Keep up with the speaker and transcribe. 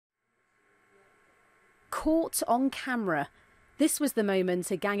Caught on camera. This was the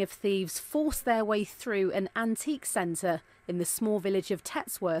moment a gang of thieves forced their way through an antique centre in the small village of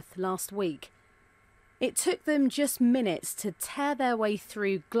Tetsworth last week. It took them just minutes to tear their way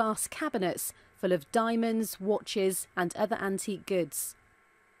through glass cabinets full of diamonds, watches and other antique goods.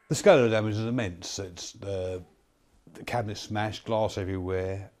 The scale of the damage is immense. It's the cabinets smashed, glass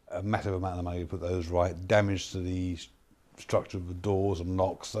everywhere, a massive amount of money to put those right, damage to the structure of the doors and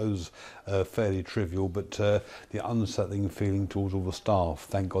locks. Those are fairly trivial, but the unsettling feeling towards all the staff.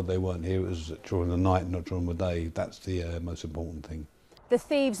 Thank God they weren't here. It was during the night, not during the day. That's the most important thing. The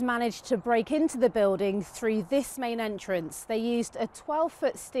thieves managed to break into the building through this main entrance. They used a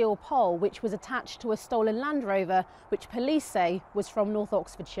 12-foot steel pole which was attached to a stolen Land Rover, which police say was from North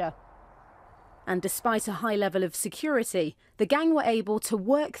Oxfordshire. And despite a high level of security, the gang were able to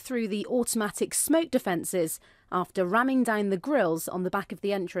work through the automatic smoke defences after ramming down the grills on the back of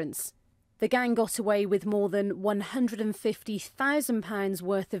the entrance. The gang got away with more than £150,000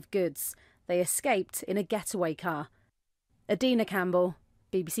 worth of goods. They escaped in a getaway car. Adina Campbell,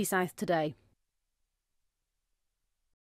 BBC South Today.